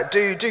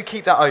Do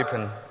keep that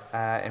open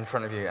in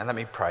front of you, and let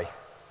me pray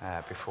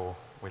before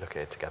we look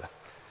at it together.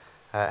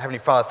 Heavenly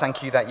Father,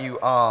 thank you that you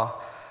are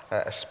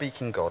a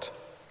speaking God.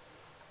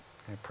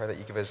 I pray that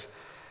you give us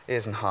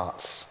ears and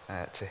hearts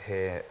to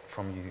hear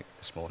from you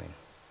this morning.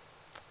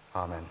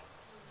 Amen.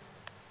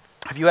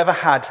 Have you ever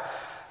had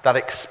that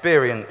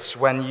experience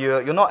when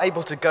you're not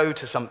able to go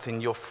to something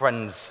your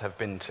friends have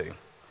been to?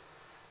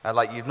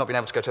 Like you've not been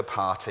able to go to a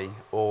party,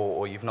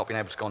 or you've not been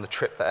able to go on the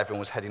trip that everyone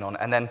was heading on,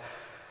 and then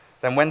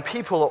when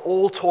people are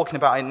all talking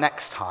about it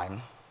next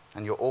time,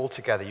 and you're all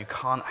together, you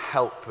can't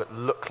help but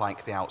look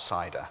like the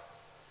outsider.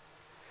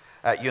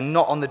 You're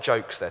not on the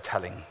jokes they're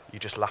telling, you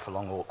just laugh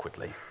along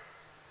awkwardly.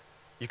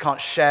 You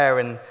can't share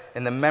in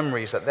the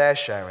memories that they're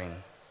sharing.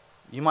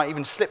 You might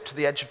even slip to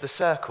the edge of the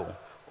circle,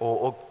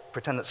 or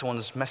pretend that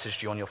someone's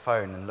messaged you on your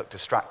phone and look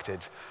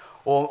distracted.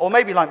 Or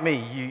maybe like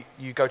me,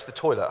 you go to the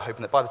toilet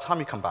hoping that by the time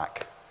you come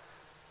back,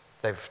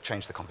 they've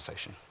changed the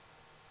conversation.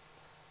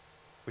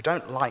 We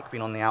don't like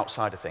being on the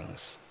outside of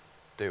things,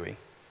 do we?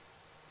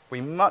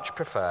 We much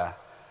prefer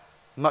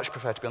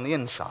to be on the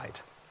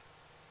inside.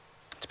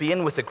 To be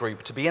in with the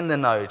group, to be in the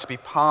know, to be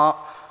part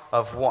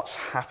of what's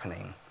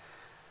happening.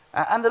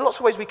 And there are lots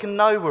of ways we can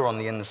know we're on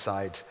the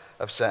inside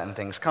of certain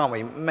things, can't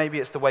we? Maybe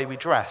it's the way we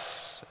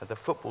dress, the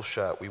football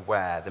shirt we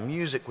wear, the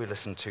music we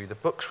listen to, the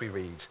books we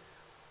read,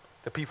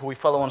 the people we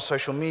follow on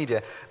social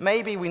media.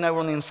 Maybe we know we're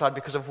on the inside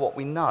because of what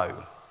we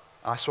know.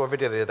 I saw a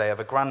video the other day of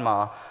a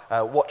grandma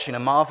watching a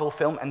Marvel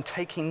film and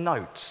taking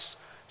notes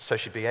so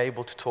she'd be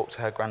able to talk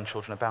to her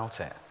grandchildren about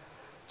it,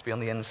 to be on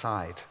the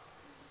inside.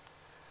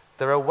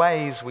 There are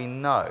ways we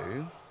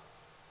know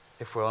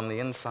if we're on the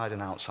inside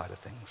and outside of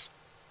things.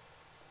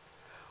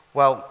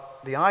 Well,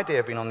 the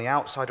idea of being on the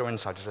outside or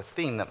inside is a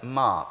theme that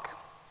Mark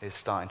is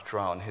starting to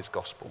draw in his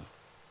gospel.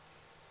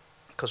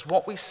 Because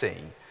what we see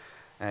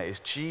is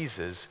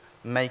Jesus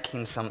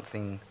making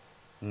something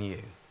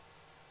new.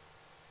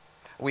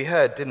 We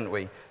heard, didn't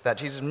we, that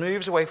Jesus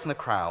moves away from the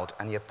crowd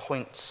and he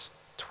appoints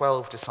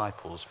 12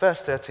 disciples.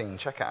 Verse 13,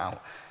 check it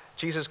out.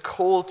 Jesus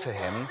called to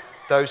him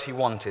those he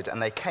wanted,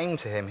 and they came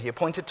to him. He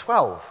appointed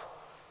 12,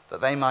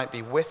 that they might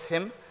be with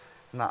him,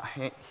 and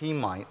that he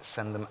might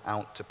send them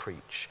out to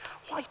preach.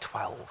 Why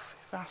 12?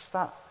 Who asked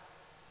that?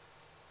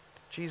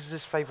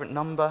 Jesus' favorite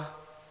number?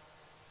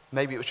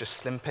 Maybe it was just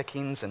slim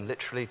pickings, and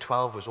literally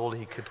 12 was all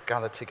he could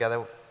gather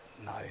together.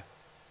 No,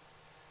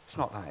 it's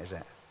not that, is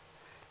it?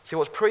 See,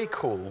 what's pretty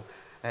cool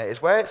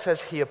is where it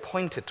says he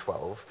appointed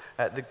 12,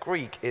 the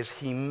Greek is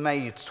he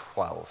made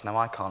 12. Now,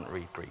 I can't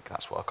read Greek,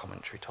 that's what our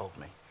commentary told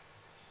me.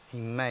 He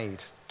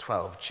made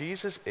 12.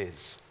 Jesus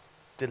is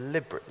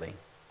deliberately,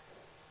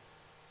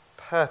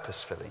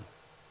 purposefully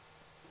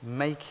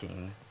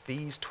making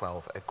these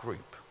 12 a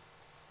group.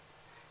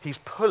 He's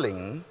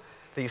pulling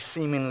these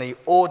seemingly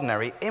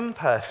ordinary,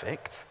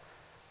 imperfect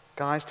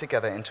guys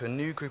together into a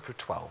new group of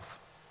 12.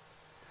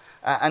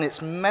 And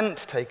it's meant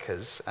to take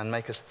us and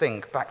make us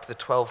think back to the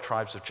 12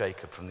 tribes of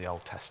Jacob from the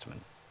Old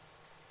Testament.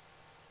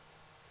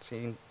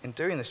 See, in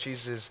doing this,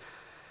 Jesus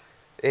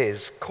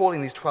is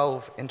calling these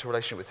 12 into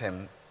relation with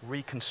him,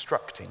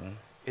 reconstructing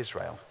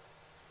Israel.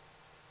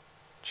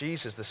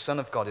 Jesus, the Son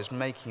of God, is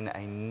making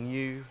a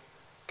new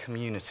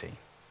community,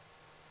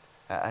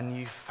 a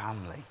new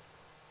family.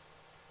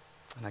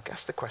 And I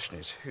guess the question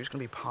is, who's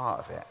going to be part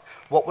of it?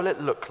 What will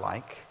it look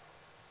like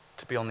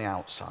to be on the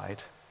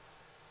outside?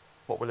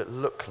 What will it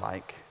look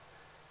like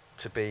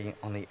to be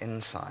on the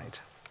inside?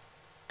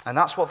 And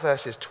that's what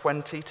verses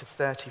 20 to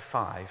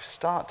 35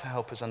 start to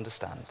help us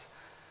understand.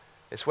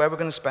 It's where we're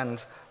going to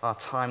spend our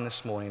time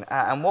this morning.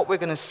 And what we're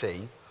going to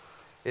see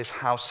is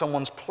how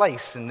someone's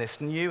place in this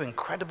new,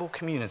 incredible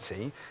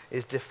community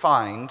is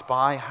defined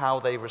by how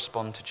they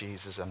respond to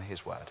Jesus and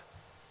his word.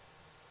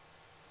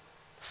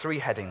 3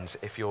 headings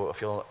if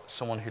you're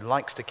someone who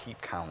likes to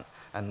keep count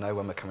and know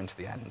when we're coming to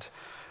the end.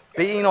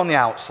 Being on the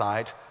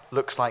outside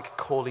looks like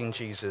calling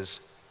Jesus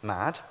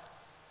mad.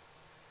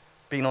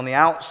 Being on the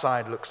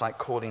outside looks like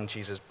calling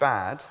Jesus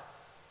bad.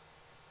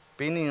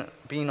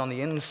 Being on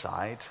the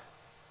inside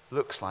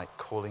looks like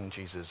calling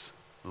Jesus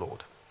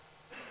Lord.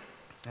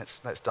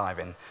 Let's dive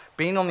in.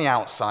 Being on the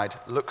outside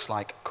looks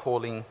like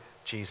calling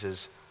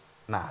Jesus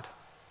mad.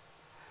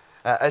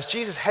 As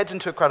Jesus heads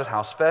into a crowded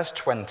house, verse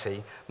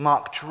 20,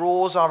 Mark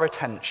draws our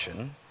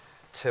attention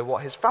to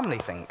what his family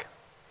think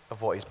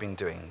of what he's been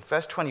doing.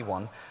 Verse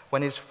 21,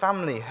 when his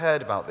family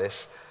heard about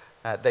this,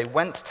 they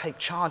went to take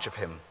charge of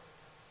him,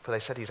 for they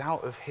said he's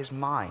out of his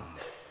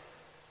mind.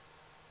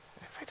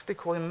 They effectively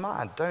call him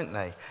mad, don't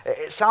they?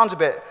 It sounds a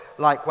bit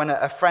like when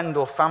a friend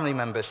or family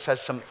member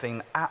says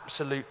something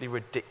absolutely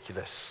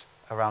ridiculous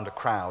around a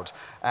crowd,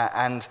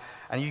 and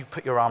you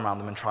put your arm around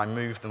them and try and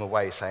move them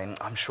away, saying,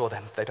 I'm sure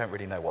they don't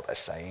really know what they're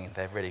saying.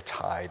 They're really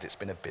tired. It's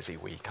been a busy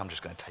week. I'm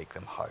just going to take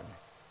them home.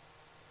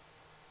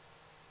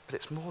 But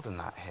it's more than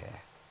that here.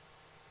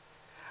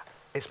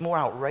 It's more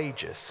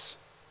outrageous,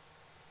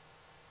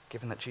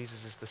 given that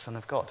Jesus is the Son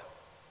of God.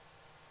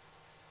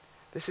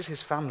 This is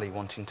his family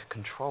wanting to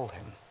control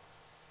him,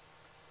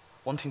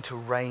 wanting to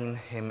rein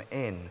him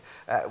in.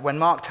 When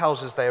Mark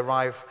tells us they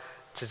arrive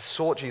to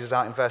sort Jesus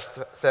out in verse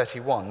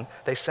 31,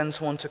 they send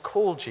someone to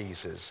call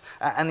Jesus.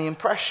 And the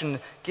impression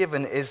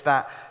given is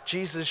that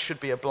Jesus should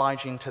be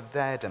obliging to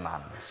their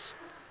demands.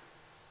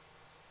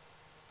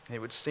 It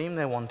would seem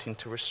they're wanting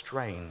to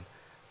restrain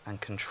and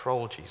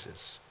control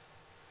Jesus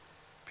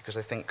because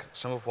they think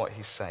some of what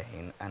he's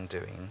saying and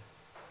doing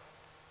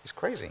is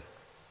crazy.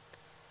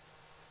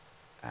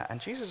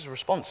 And Jesus'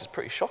 response is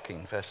pretty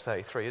shocking, verse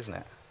 33, isn't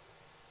it?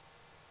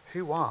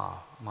 Who are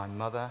my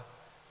mother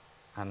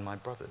and my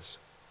brothers?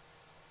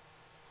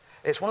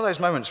 It's one of those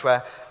moments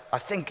where I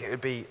think it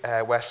would be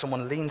where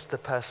someone leans to the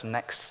person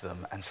next to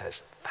them and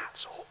says,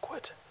 that's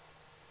awkward.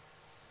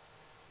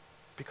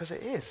 Because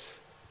it is,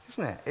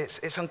 isn't it?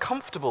 It's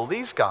uncomfortable.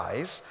 These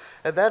guys,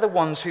 they're the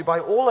ones who by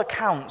all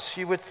accounts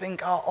you would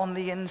think are on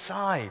the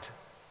inside.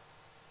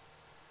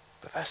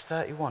 But verse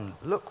 31,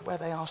 look where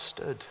they are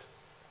stood.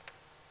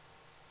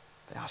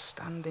 They are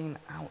standing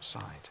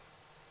outside,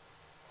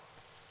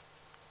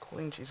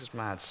 calling Jesus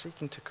mad,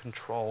 seeking to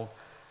control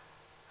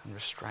and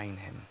restrain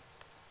him.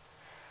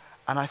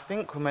 And I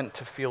think we're meant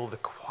to feel the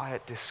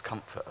quiet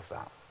discomfort of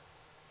that.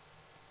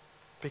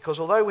 Because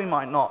although we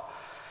might not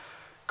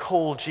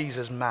call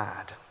Jesus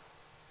mad,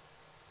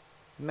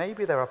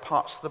 maybe there are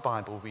parts of the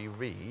Bible we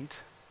read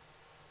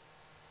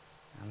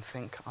and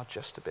think are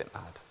just a bit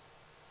mad.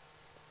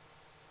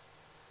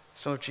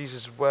 Some of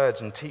Jesus'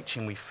 words and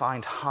teaching we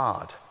find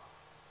hard,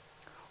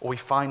 or we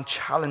find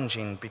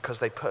challenging because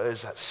they put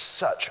us at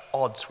such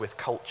odds with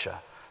culture,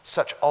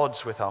 such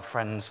odds with our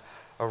friends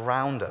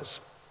around us.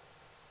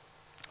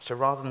 So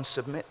rather than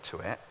submit to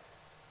it,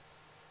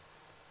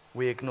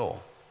 we ignore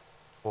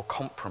or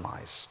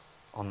compromise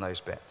on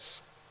those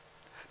bits.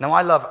 Now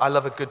I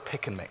love a good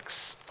pick and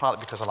mix, partly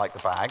because I like the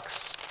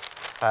bags.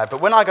 But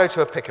when I go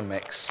to a pick and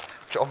mix,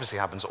 which obviously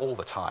happens all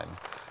the time,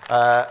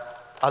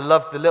 I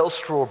love the little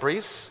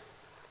strawberries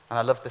and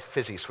I love the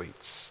fizzy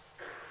sweets.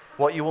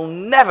 What you will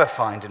never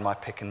find in my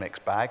pick and mix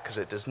bag, because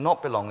it does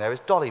not belong there, is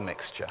Dolly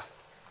mixture.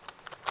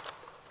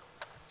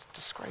 It's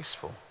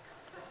disgraceful.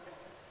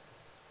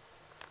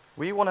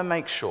 We want to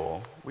make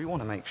sure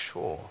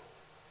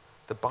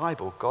the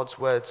Bible, God's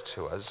words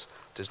to us,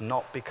 does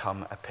not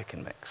become a pick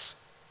and mix,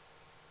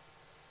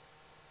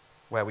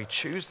 where we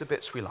choose the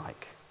bits we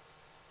like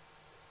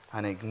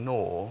and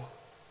ignore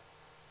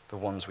the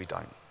ones we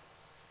don't.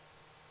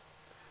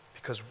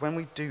 Because when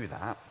we do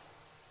that,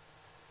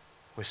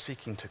 we're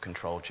seeking to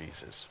control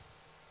Jesus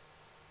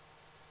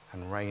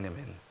and rein him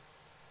in.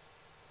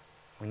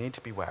 We need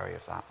to be wary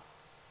of that.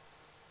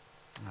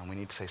 And we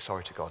need to say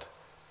sorry to God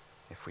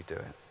if we do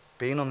it.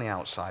 Being on the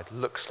outside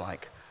looks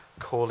like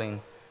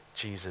calling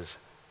Jesus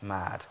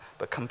mad.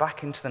 But come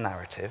back into the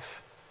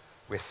narrative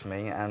with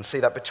me and see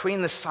that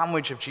between the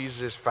sandwich of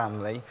Jesus'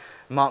 family,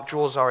 Mark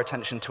draws our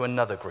attention to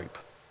another group,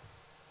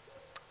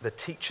 the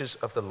teachers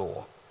of the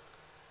law.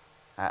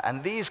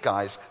 And these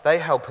guys, they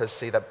help us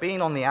see that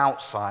being on the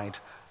outside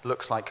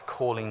looks like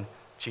calling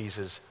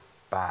Jesus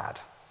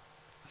bad.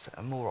 That's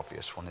a more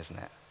obvious one, isn't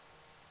it?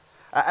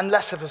 And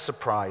less of a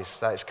surprise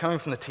that it's coming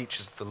from the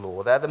teachers of the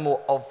law. They're the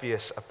more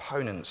obvious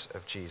opponents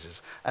of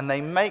Jesus. And they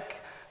make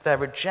their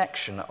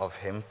rejection of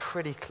him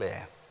pretty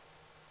clear.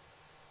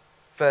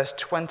 Verse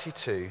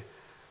 22,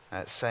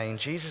 saying,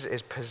 Jesus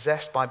is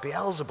possessed by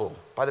Beelzebul,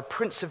 by the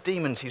prince of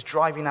demons. He's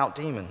driving out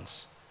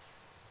demons.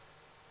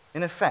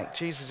 In effect,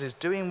 Jesus is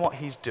doing what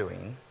he's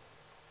doing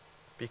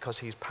because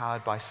he's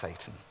powered by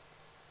Satan.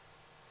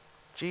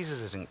 Jesus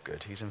isn't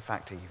good. He's in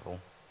fact evil.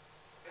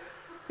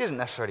 He isn't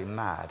necessarily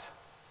mad,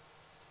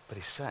 but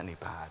he's certainly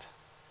bad.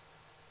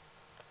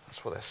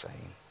 That's what they're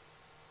saying.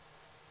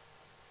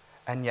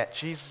 And yet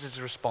Jesus'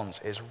 response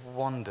is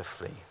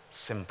wonderfully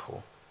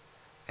simple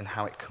in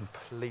how it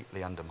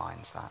completely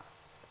undermines that.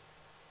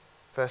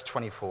 Verse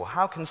 24,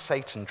 how can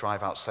Satan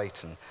drive out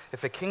Satan?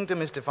 If a kingdom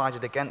is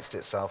divided against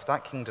itself,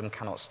 that kingdom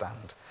cannot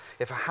stand.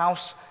 If a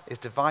house is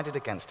divided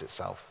against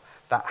itself,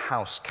 that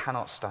house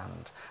cannot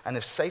stand. And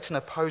if Satan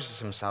opposes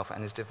himself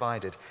and is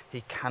divided,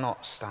 he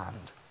cannot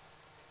stand.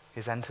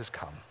 His end has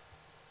come.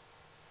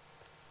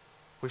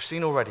 We've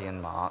seen already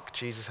in Mark,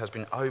 Jesus has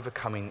been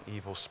overcoming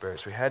evil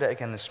spirits. We heard it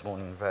again this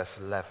morning in verse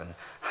 11.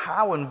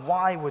 How and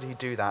why would he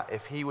do that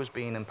if he was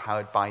being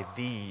empowered by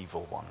the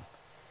evil one?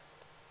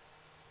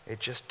 It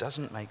just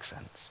doesn't make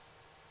sense.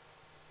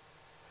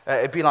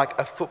 It'd be like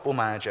a football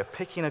manager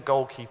picking a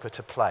goalkeeper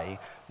to play,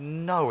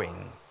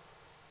 knowing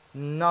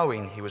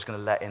he was going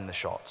to let in the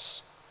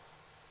shots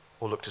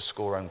or look to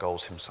score own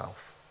goals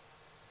himself.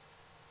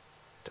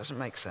 It doesn't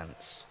make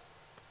sense.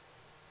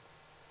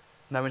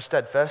 No,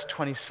 instead, verse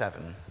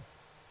 27,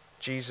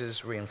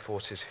 Jesus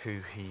reinforces who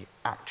he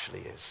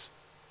actually is,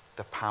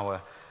 the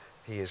power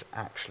he is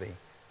actually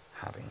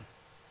having.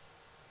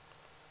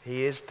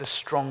 He is the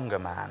stronger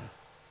man,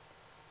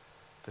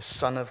 the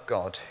Son of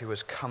God who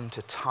has come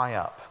to tie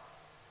up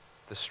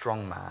the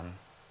strong man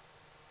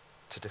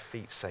to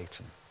defeat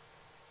Satan.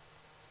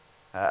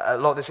 A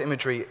lot of this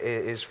imagery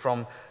is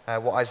from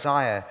what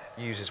Isaiah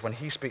uses when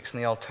he speaks in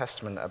the Old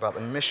Testament about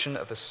the mission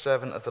of the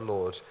servant of the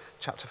Lord,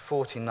 chapter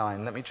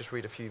 49. Let me just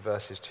read a few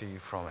verses to you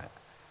from it.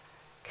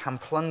 Can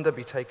plunder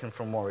be taken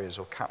from warriors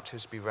or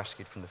captives be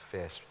rescued from the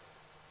fierce?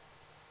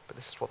 But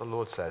this is what the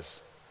Lord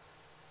says.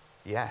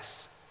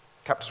 Yes,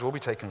 captives will be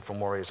taken from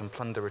warriors and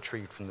plunder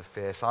retrieved from the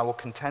fierce. I will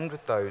contend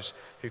with those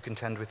who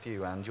contend with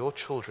you, and your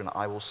children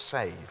I will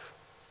save.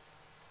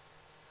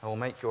 I will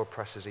make your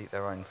oppressors eat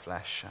their own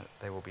flesh.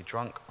 They will be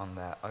drunk on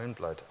their own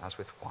blood as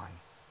with wine.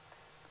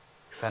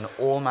 Then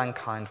all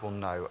mankind will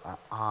know that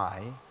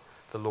I,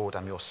 the Lord,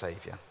 am your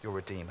Savior, your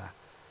Redeemer,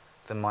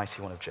 the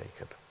mighty one of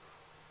Jacob.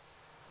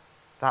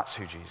 That's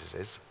who Jesus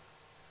is.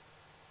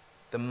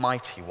 The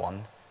mighty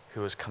one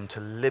who has come to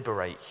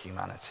liberate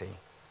humanity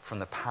from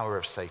the power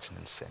of Satan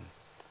and sin.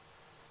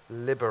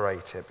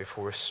 Liberate it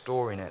before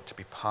restoring it to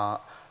be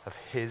part of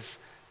his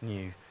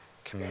new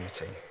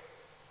community.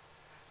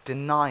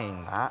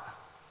 Denying that,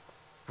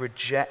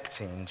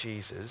 rejecting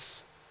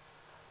Jesus,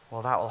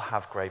 well, that will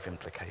have grave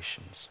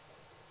implications.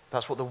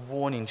 That's what the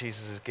warning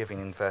Jesus is giving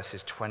in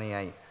verses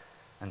 28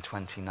 and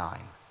 29.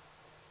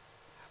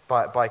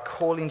 By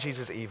calling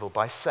Jesus evil,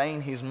 by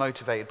saying he's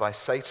motivated by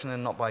Satan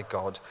and not by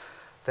God,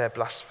 they're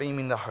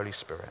blaspheming the Holy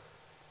Spirit.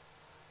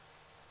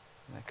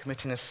 They're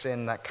committing a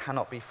sin that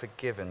cannot be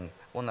forgiven,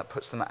 one that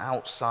puts them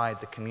outside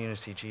the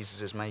community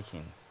Jesus is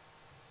making.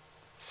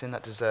 Sin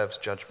that deserves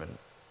judgment.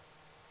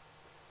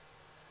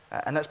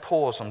 And let's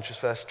pause on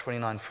just verse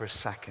 29 for a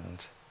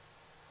second.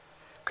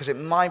 Because it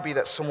might be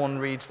that someone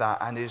reads that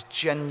and is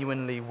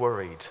genuinely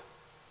worried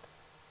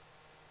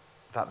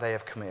that they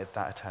have committed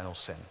that eternal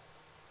sin.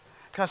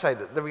 Can I say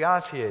that the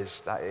reality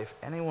is that if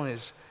anyone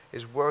is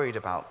worried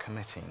about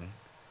committing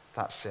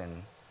that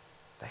sin,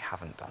 they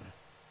haven't done.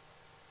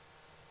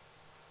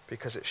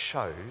 Because it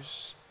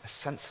shows a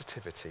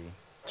sensitivity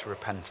to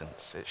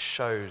repentance. It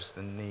shows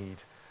the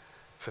need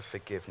for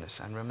forgiveness.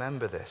 And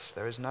remember this,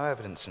 there is no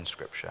evidence in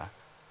Scripture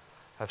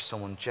of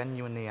someone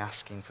genuinely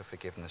asking for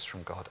forgiveness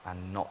from God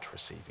and not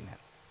receiving it.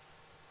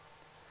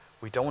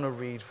 We don't want to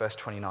read verse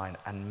 29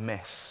 and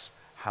miss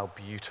how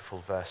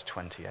beautiful verse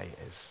 28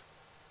 is.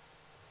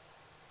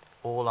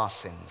 All our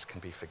sins can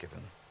be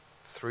forgiven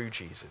through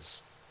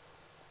Jesus.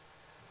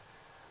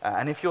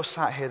 And if you're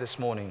sat here this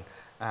morning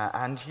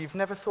and you've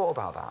never thought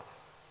about that,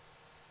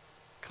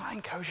 can I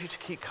encourage you to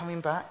keep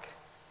coming back?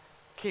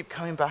 Keep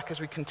coming back as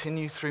we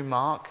continue through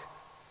Mark,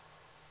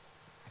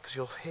 because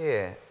you'll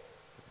hear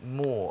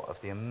more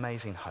of the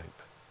amazing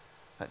hope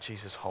that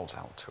Jesus holds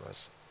out to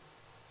us.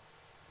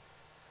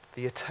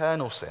 The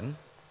eternal sin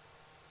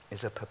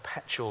is a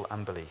perpetual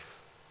unbelief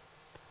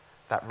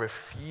that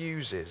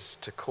refuses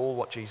to call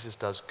what Jesus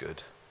does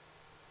good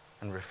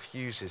and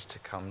refuses to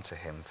come to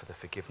him for the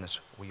forgiveness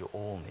we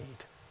all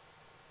need.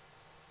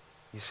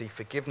 You see,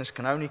 forgiveness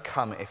can only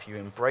come if you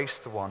embrace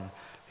the one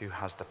who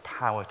has the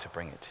power to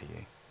bring it to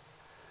you,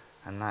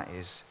 and that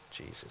is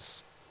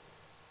Jesus.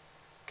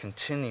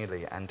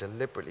 Continually and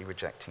deliberately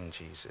rejecting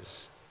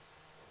Jesus,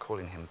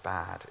 calling him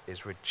bad,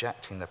 is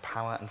rejecting the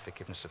power and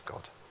forgiveness of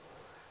God,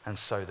 and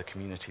so the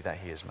community that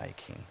he is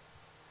making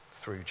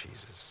through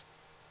Jesus.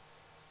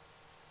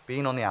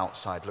 Being on the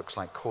outside looks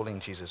like calling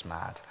Jesus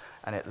mad,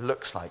 and it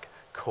looks like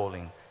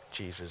calling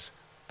Jesus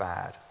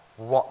bad.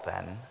 What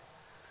then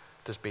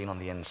does being on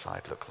the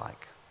inside look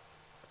like?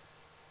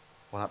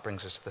 Well, that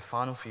brings us to the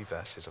final few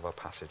verses of our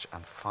passage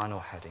and final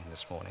heading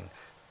this morning.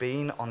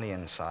 Being on the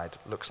inside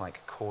looks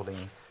like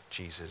calling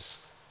Jesus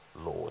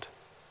Lord.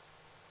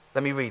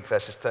 Let me read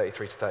verses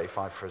 33 to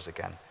 35 for us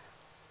again.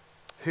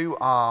 Who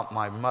are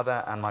my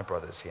mother and my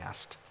brothers, he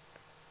asked.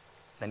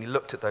 Then he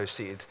looked at those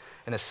seated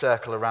in a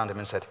circle around him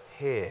and said,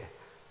 here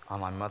are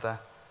my mother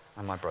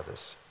and my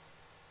brothers.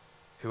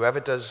 Whoever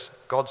does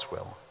God's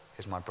will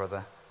is my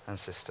brother and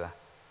sister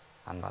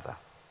and mother.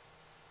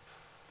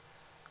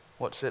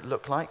 What does it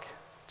look like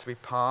to be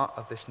part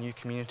of this new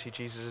community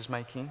Jesus is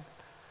making?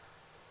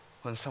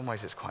 Well, in some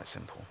ways it's quite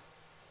simple.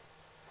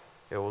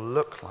 It will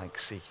look like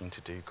seeking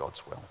to do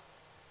God's will.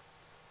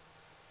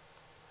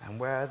 And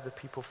where are the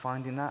people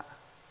finding that?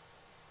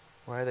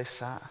 Where are they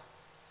sat?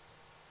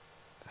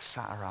 They're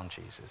sat around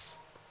Jesus,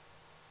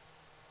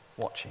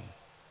 watching,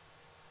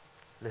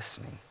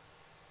 listening,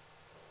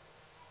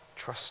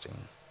 trusting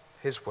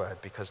his word,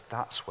 because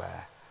that's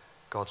where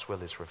God's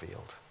will is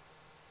revealed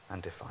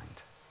and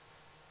defined.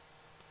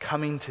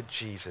 Coming to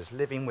Jesus,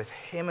 living with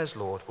him as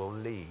Lord, will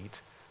lead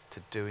to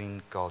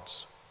doing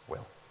God's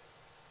will.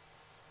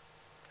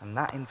 And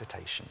that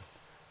invitation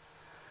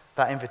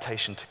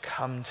to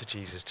come to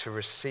Jesus, to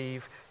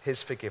receive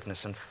his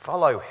forgiveness and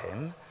follow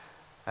him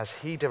as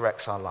he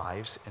directs our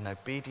lives in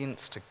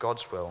obedience to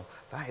God's will,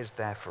 that is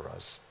there for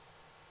us.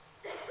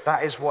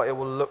 That is what it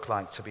will look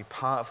like to be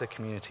part of the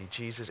community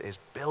Jesus is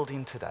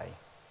building today.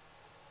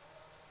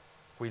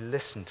 We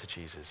listen to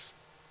Jesus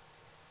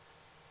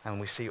and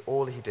we see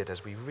all he did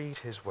as we read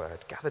his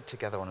word, gathered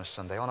together on a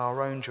Sunday, on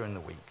our own during the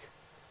week,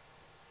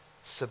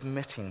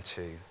 submitting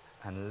to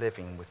and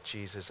living with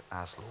Jesus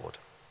as Lord.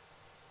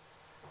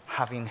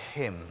 Having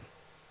him,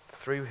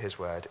 through his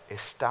word,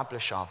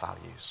 establish our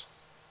values,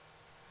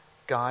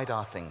 guide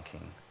our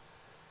thinking,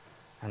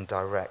 and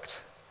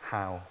direct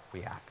how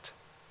we act.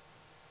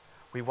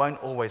 We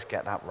won't always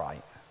get that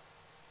right,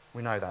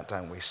 We know that,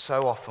 don't we?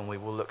 So often we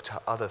will look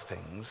to other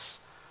things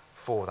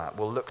for that.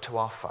 We'll look to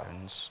our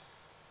phones,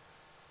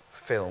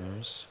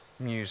 films,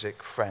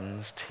 music,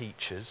 friends,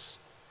 teachers.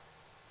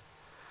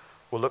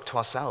 We'll look to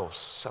ourselves.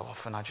 So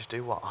often I just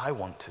do what I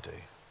want to do.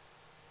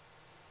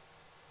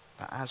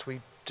 But as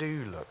we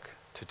do look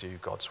to do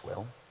God's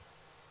will,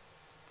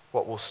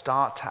 what we'll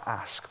start to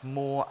ask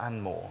more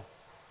and more,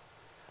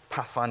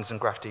 pathfinders and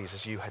graftees,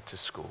 as you head to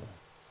school,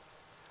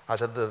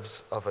 as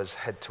others of us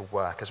head to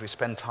work, as we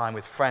spend time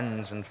with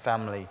friends and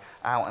family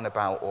out and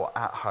about or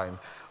at home,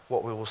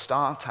 what we will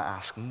start to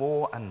ask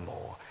more and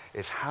more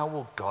is, how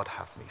will God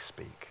have me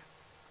speak?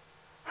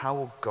 How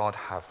will God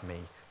have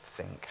me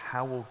think?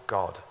 How will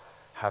God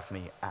have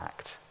me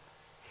act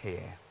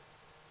here?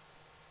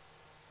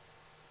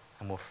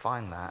 And we'll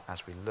find that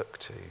as we look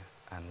to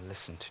and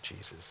listen to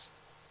Jesus.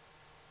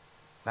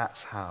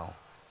 That's how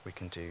we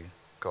can do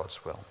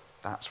God's will.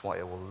 That's what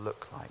it will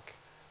look like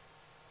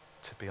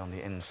to be on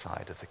the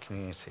inside of the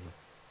community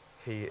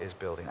he is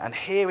building. And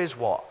here is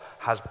what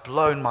has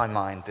blown my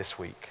mind this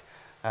week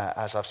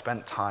as I've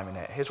spent time in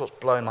it. Here's what's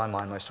blown my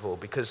mind most of all.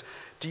 Because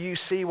do you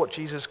see what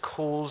Jesus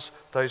calls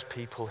those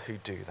people who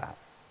do that?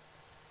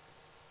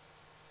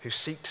 Who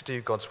seek to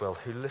do God's will,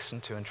 who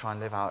listen to and try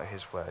and live out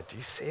his word. Do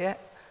you see it?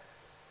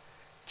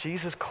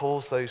 Jesus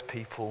calls those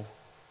people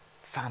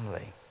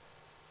family.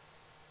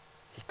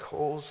 He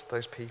calls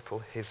those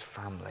people his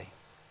family.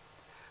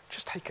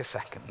 Just take a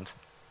second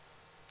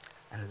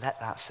and let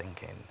that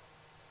sink in.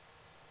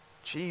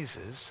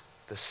 Jesus,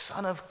 the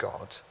Son of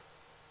God,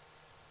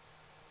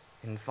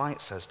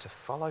 invites us to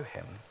follow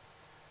him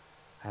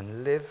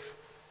and live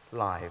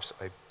lives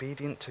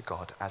obedient to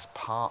God as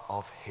part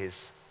of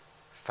his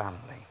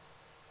family.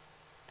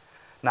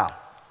 Now,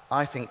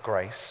 I think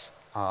Grace,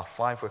 our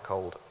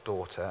 5-week-old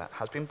daughter,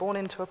 has been born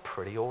into a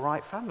pretty all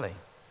right family.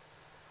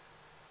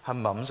 Her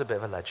mum's a bit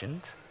of a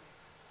legend.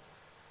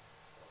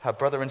 Her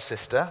brother and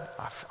sister,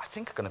 I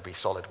think, are going to be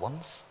solid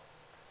ones.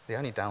 The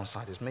only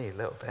downside is me a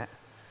little bit.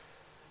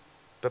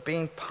 But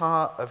being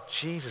part of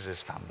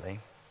Jesus' family,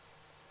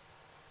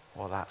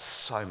 well, that's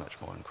so much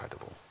more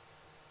incredible,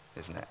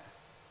 isn't it?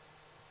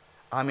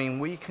 I mean,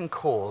 we can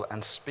call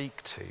and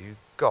speak to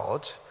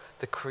God,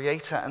 the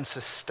creator and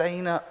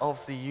sustainer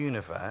of the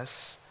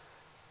universe,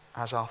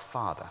 as our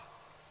Father,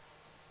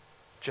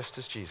 just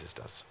as Jesus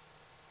does.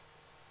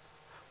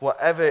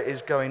 Whatever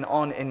is going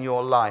on in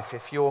your life,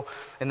 if you're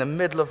in the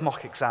middle of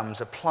mock exams,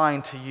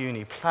 applying to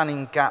uni,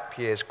 planning gap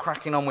years,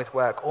 cracking on with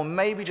work, or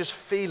maybe just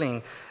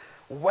feeling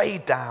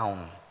weighed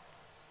down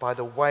by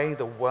the way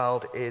the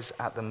world is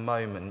at the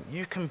moment,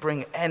 you can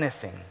bring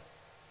anything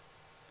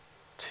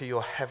to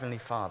your Heavenly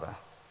Father,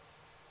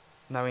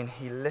 knowing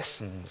he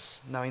listens,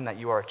 knowing that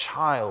you are a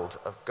child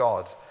of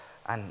God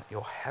and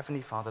your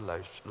Heavenly Father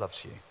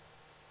loves you.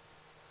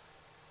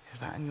 Is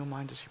that in your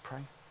mind as you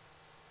pray?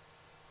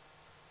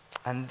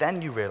 And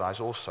then you realize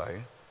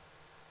also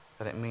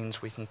that it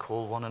means we can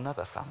call one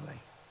another family.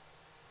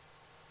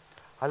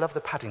 I love the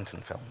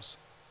Paddington films.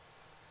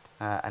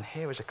 And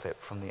here is a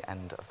clip from the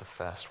end of the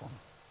first one.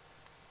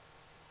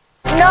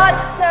 Not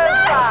so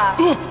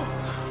fast.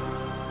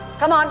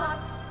 Come on.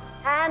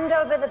 Hand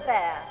over the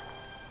bear.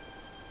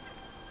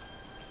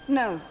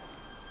 No.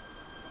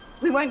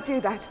 We won't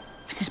do that.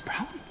 Mrs.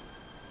 Brown?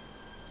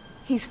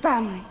 He's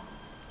family.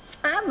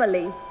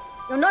 Family?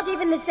 You're not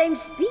even the same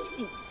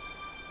species.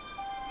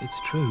 It's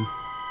true.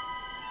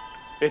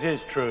 It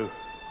is true.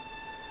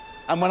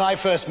 And when I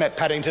first met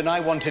Paddington, I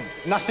wanted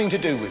nothing to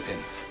do with him.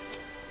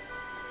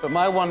 But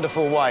my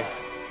wonderful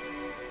wife,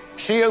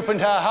 she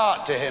opened her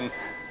heart to him,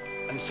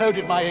 and so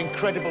did my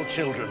incredible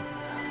children.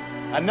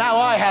 And now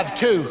I have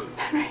two.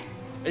 Henry.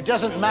 It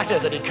doesn't matter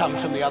that he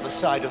comes from the other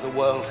side of the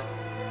world,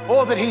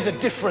 or that he's a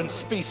different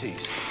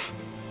species,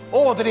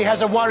 or that he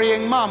has a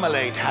worrying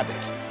marmalade habit.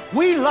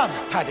 We love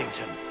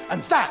Paddington,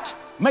 and that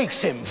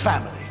makes him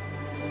family.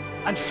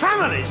 And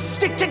families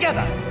stick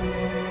together.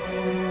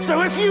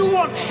 So if you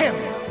want him,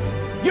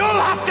 you'll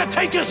have to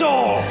take us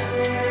all.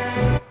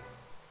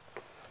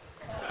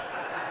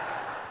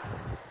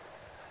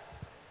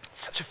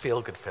 Such a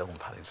feel-good film,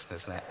 Paddington,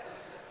 isn't it?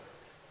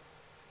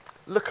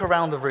 Look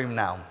around the room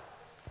now.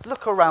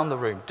 Look around the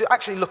room.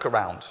 Actually look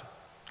around.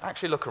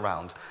 Actually look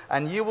around.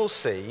 And you will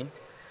see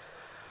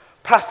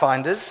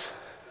Pathfinders,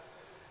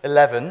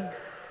 11,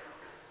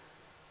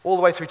 all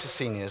the way through to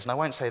seniors, and I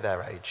won't say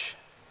their age.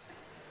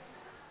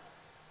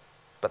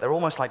 But they're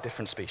almost like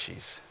different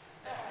species.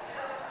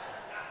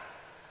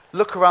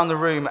 Look around the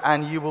room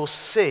and you will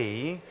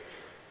see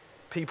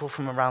people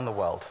from around the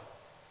world.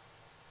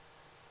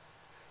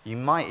 You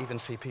might even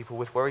see people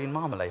with worrying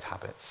marmalade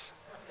habits.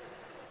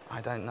 I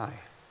don't know.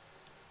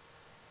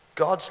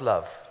 God's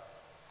love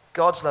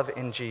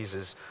in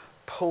Jesus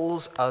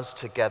pulls us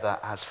together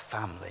as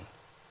family.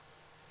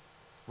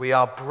 We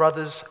are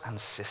brothers and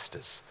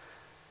sisters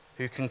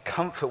who can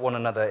comfort one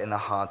another in the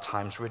hard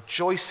times,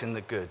 rejoice in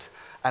the good,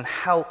 and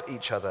help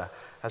each other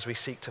as we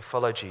seek to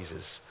follow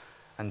Jesus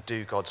and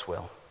do God's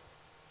will.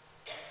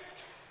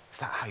 Is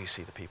that how you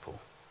see the people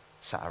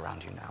sat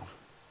around you now?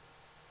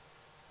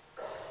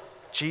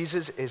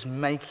 Jesus is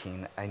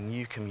making a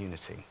new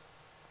community.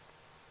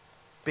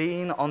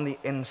 Being on the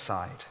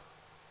inside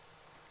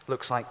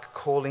looks like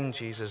calling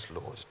Jesus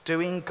Lord,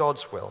 doing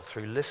God's will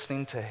through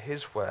listening to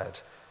his word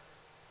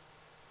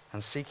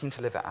and seeking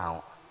to live it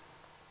out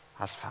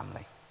as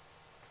family.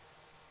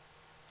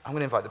 I'm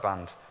going to invite the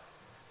band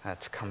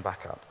to come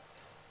back up,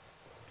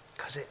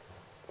 because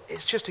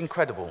it's just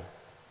incredible,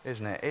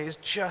 isn't it? It is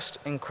just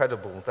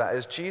incredible that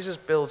as Jesus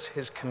builds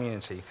his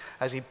community,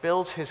 as he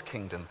builds his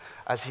kingdom,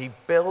 as he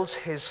builds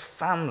his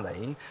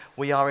family,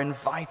 we are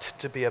invited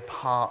to be a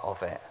part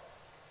of it.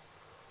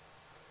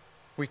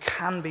 We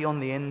can be on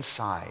the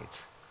inside,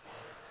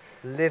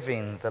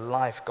 living the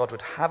life God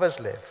would have us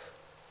live,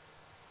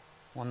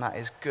 one that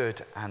is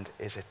good and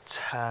is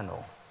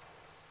eternal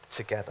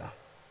together.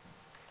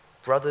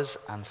 Brothers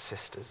and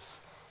sisters,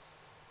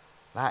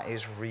 that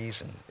is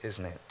reason,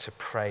 isn't it, to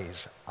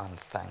praise and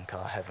thank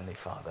our Heavenly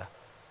Father.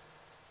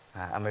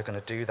 And we're going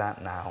to do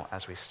that now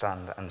as we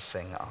stand and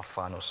sing our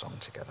final song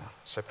together.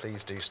 So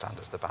please do stand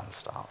as the band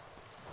start.